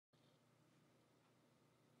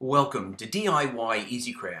Welcome to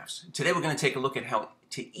DIYeasycrafts. Today we're going to take a look at how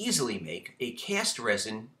to easily make a cast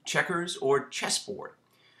resin checkers or chessboard.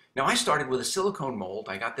 Now I started with a silicone mold.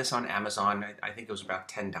 I got this on Amazon. I think it was about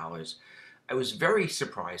 $10. I was very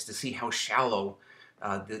surprised to see how shallow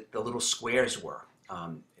the little squares were.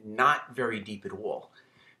 Not very deep at all.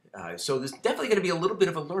 So there's definitely going to be a little bit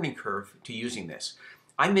of a learning curve to using this.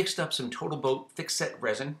 I mixed up some Total Boat Thickset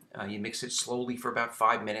resin. You mix it slowly for about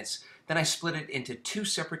 5 minutes. Then I split it into 2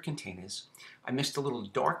 separate containers. I mixed a little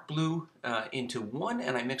dark blue into one,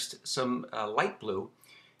 and I mixed some light blue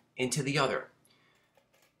into the other.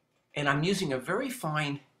 And I'm using a very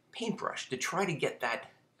fine paintbrush to try to get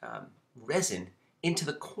that resin into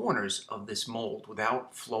the corners of this mold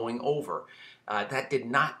without flowing over. That did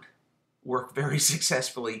not work very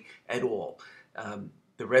successfully at all.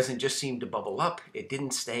 The resin just seemed to bubble up. It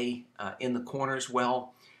didn't stay in the corners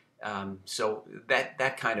well, so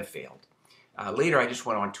that kind of failed. Later, I just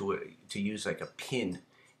went on to use like a pin,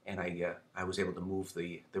 and I was able to move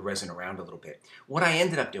the resin around a little bit. What I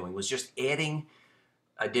ended up doing was just adding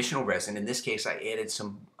additional resin. In this case, I added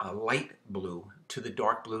some light blue to the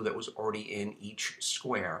dark blue that was already in each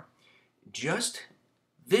square, just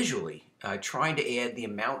visually trying to add the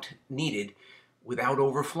amount needed without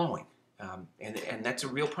overflowing. And that's a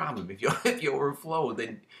real problem. If you overflow,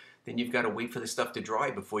 then you've got to wait for the stuff to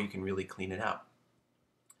dry before you can really clean it up.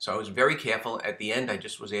 So I was very careful. At the end, I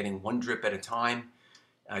just was adding 1 drip at a time,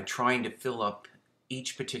 trying to fill up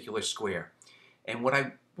each particular square. And what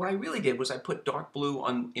I really did was I put dark blue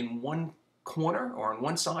in one corner or on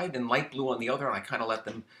one side and light blue on the other, and I kind of let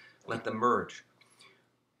them merge.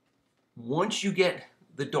 Once you get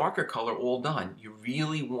the darker color all done, you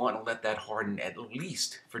really want to let that harden at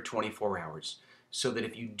least for 24 hours so that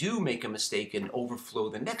if you do make a mistake and overflow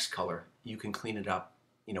the next color, you can clean it up,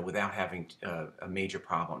 without having a major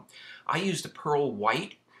problem. I used a pearl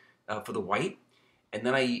white for the white, and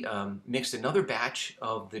then I mixed another batch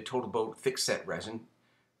of the Total Boat Thickset resin,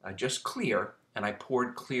 just clear, and I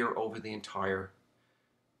poured clear over the entire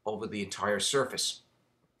surface.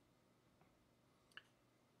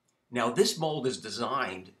 Now this mold is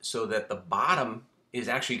designed so that the bottom is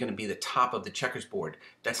actually going to be the top of the checkers board.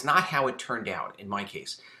 That's not how it turned out in my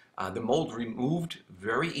case. The mold removed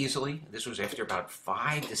very easily. This was after about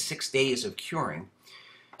 5 to 6 days of curing.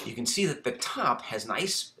 You can see that the top has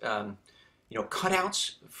nice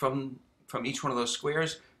cutouts from each one of those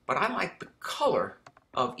squares, but I like the color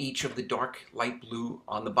of each of the dark light blue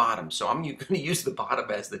on the bottom. So I'm going to use the bottom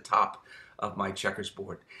as the top of my checkers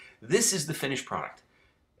board. This is the finished product.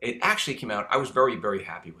 It actually came out, I was very, very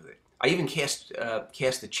happy with it. I even cast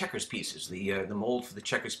the checkers pieces. The mold for the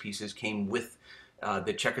checkers pieces came with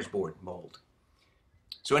the checkers board mold.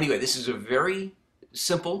 So anyway, this is a very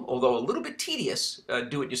simple, although a little bit tedious,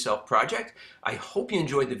 do-it-yourself project. I hope you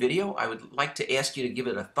enjoyed the video. I would like to ask you to give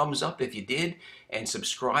it a thumbs up if you did, and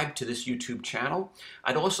subscribe to this YouTube channel.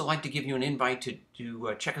 I'd also like to give you an invite to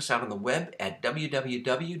check us out on the web at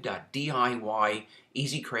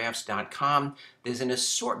www.DIYeasycrafts.com. There's an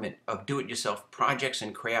assortment of do-it-yourself projects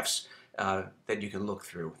and crafts that you can look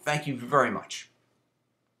through. Thank you very much.